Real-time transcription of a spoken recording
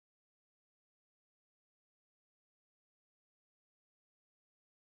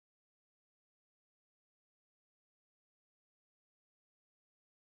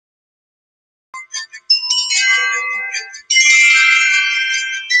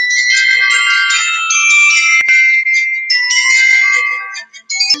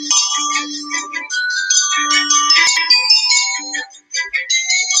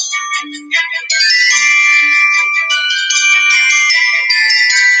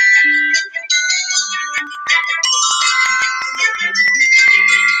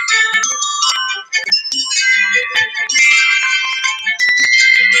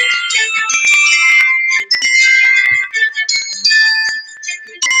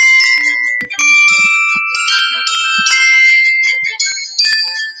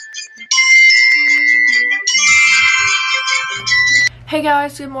Hey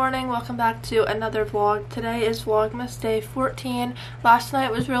guys, good morning. Welcome back to another vlog. Today is Vlogmas day 14. Last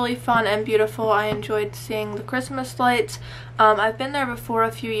night was really fun and beautiful. I enjoyed seeing the Christmas lights. I've been there before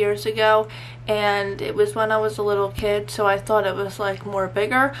a few years ago, and it was when I was a little kid, so I thought it was like more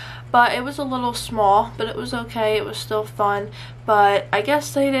bigger, but it was a little small, but it was okay. It was still fun, but I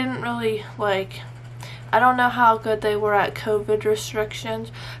guess they didn't really I don't know how good they were at COVID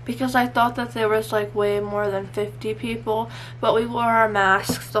restrictions, because I thought that there was like way more than 50 people, but we wore our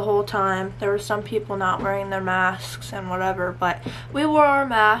masks the whole time. There were some people not wearing their masks and whatever, but we wore our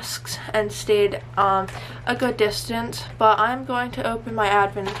masks and stayed a good distance. But I'm going to open my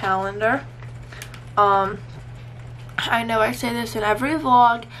advent calendar. I know I say this in every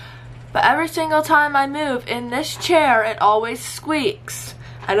vlog, but every single time I move in this chair, it always squeaks.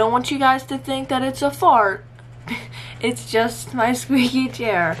 I don't want you guys to think that it's a fart. It's just my squeaky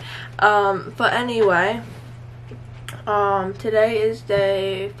chair. But anyway, today is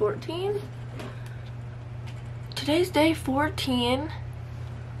day 14. Today's day 14.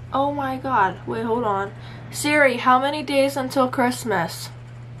 Oh my god. Wait, hold on. Siri, how many days until Christmas?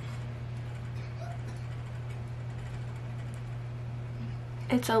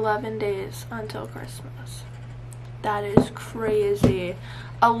 It's 11 days until Christmas. That is crazy.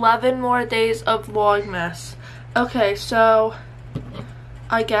 11 more days of Vlogmas. Okay, so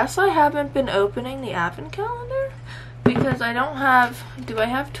I guess I haven't been opening the advent calendar because I don't have, do I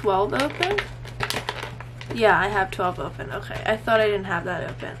have 12 open? Yeah, I have 12 open. Okay, I thought I didn't have that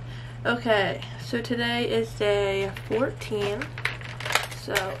open. Okay, so today is day 14.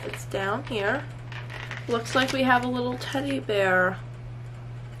 So it's down here. Looks like we have a little teddy bear.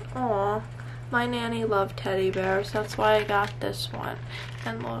 Aww. My nanny loved teddy bears, that's why I got this one.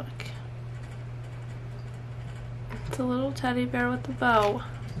 And look, it's a little teddy bear with a bow.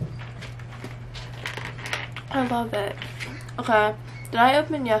 I love it. Okay, did I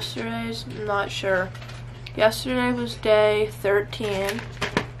open yesterday's? I'm not sure. Yesterday was day 13.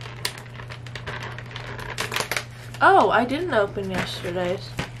 Oh, I didn't open yesterday's.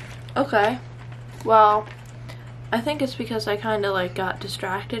 Okay, well, I think it's because I kind of got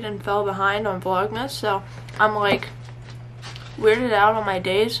distracted and fell behind on Vlogmas, so I'm weirded out on my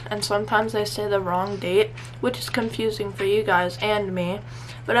days, and sometimes I say the wrong date, which is confusing for you guys and me.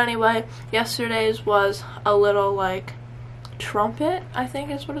 But anyway, yesterday's was a little trumpet, I think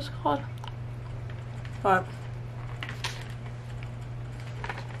is what it's called. But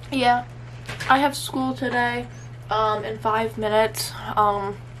yeah, I have school today in 5 minutes.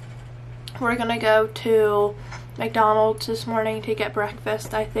 We're gonna go to McDonald's this morning to get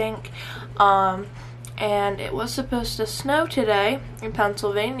breakfast, I think. And it was supposed to snow today in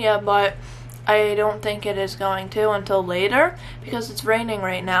Pennsylvania, but I don't think it is going to until later because it's raining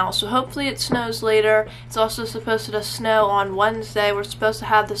right now. So hopefully it snows later. It's also supposed to snow on Wednesday. We're supposed to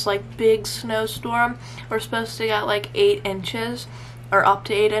have this big snowstorm. We're supposed to get 8 inches or up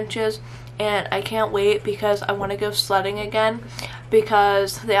to 8 inches. And I can't wait because I want to go sledding again,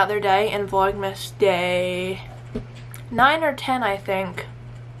 because the other day in Vlogmas day 9 or 10, I think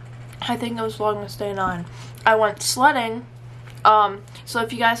it was Vlogmas day 9, I went sledding. So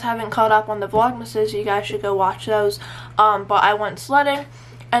if you guys haven't caught up on the Vlogmases, you guys should go watch those. But I went sledding,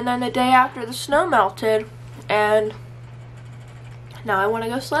 and then the day after the snow melted, and now I want to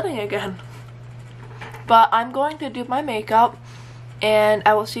go sledding again. But I'm going to do my makeup, and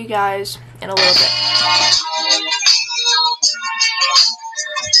I will see you guys in a little bit.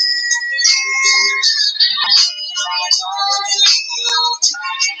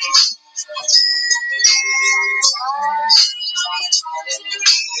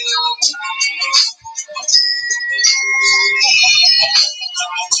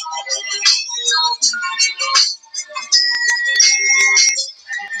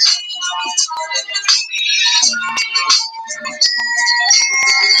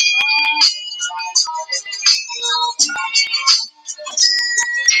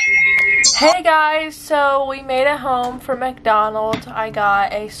 Hey guys, so we made it home from McDonald's. I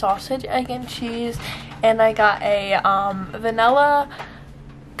got a sausage, egg, and cheese and I got a vanilla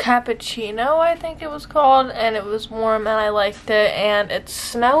cappuccino, I think it was called, and it was warm and I liked it. And it's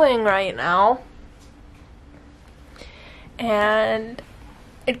snowing right now, and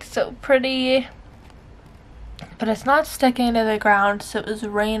it's so pretty, but it's not sticking to the ground. So it was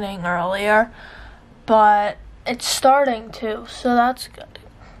raining earlier, but it's starting to, so that's good.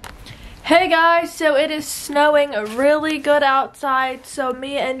 Hey guys, so it is snowing really good outside, so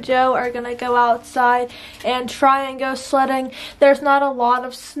me and Joe are gonna go outside and try and go sledding. There's not a lot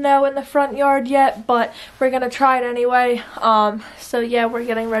of snow in the front yard yet, but we're gonna try it anyway. So yeah, we're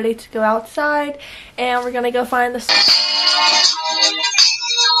getting ready to go outside and we're gonna go find the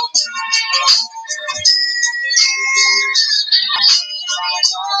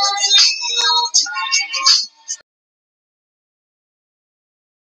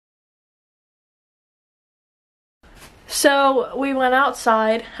So we went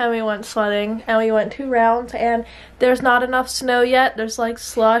outside and we went sledding and we went 2 rounds, and there's not enough snow yet. There's like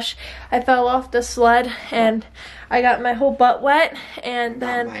slush. I fell off the sled and I got my whole butt wet, and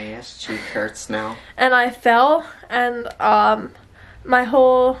then my ass cheek hurts now. And I fell, and my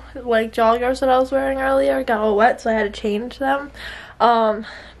whole like joggers that I was wearing earlier got all wet, so I had to change them.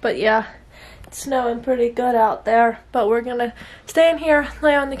 But yeah, it's snowing pretty good out there, but we're gonna stay in here,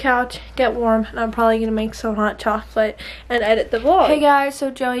 lay on the couch, get warm, and I'm probably gonna make some hot chocolate and edit the vlog. Hey guys, so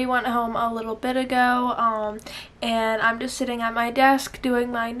Joey went home a little bit ago, and I'm just sitting at my desk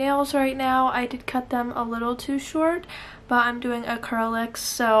doing my nails right now. I did cut them a little too short, but I'm doing acrylics,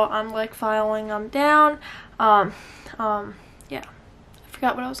 so I'm like filing them down. Yeah.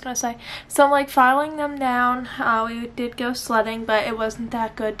 Forgot what I was gonna say. So I'm like filing them down. We did go sledding, but it wasn't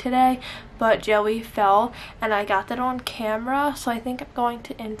that good today. But Joey fell, and I got that on camera, so I think I'm going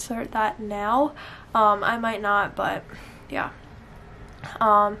to insert that now. I might not, but yeah.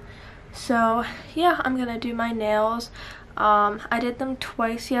 So yeah, I'm gonna do my nails. I did them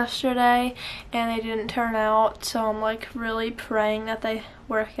twice yesterday and they didn't turn out, so I'm like really praying that they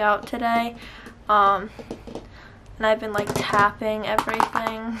work out today. And I've been like tapping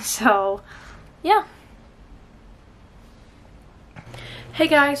everything, so yeah. Hey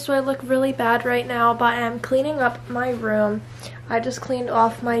guys, so I look really bad right now, but I'm cleaning up my room. I just cleaned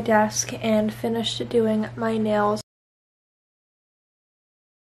off my desk and finished doing my nails.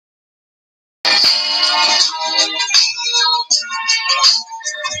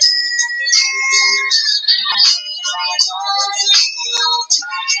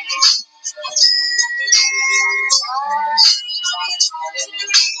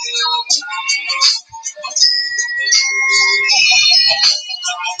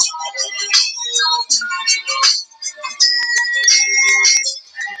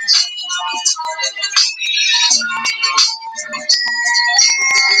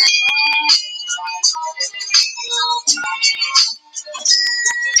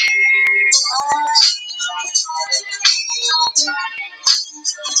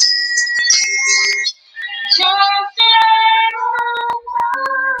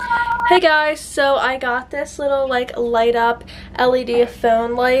 Hey guys, so I got this little like light up LED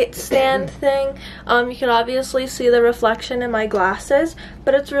phone light stand thing. You can obviously see the reflection in my glasses,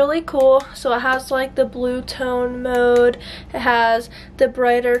 but it's really cool. So it has like the blue tone mode, it has the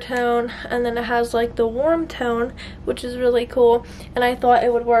brighter tone, and then it has like the warm tone, which is really cool. And I thought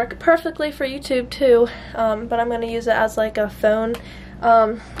it would work perfectly for YouTube too, but I'm going to use it as like a phone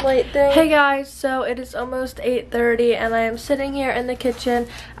light thing. Hey guys, so it is almost 8:30 and I am sitting here in the kitchen.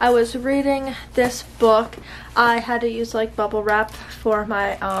 I was reading this book. I had to use like bubble wrap for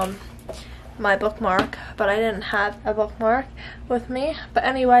my my bookmark, but I didn't have a bookmark with me. But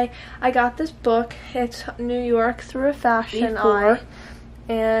anyway, I got this book. It's New York Through a Fashion Eye,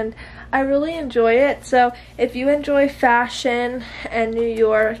 and I really enjoy it. So if you enjoy fashion and New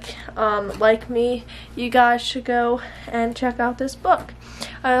York like me, you guys should go and check out this book.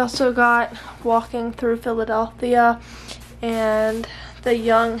 I also got Walking Through Philadelphia and The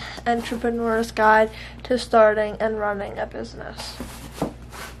Young Entrepreneur's Guide to Starting and Running a Business,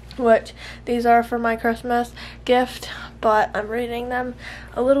 which these are for my Christmas gift, but I'm reading them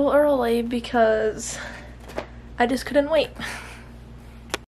a little early because I just couldn't wait.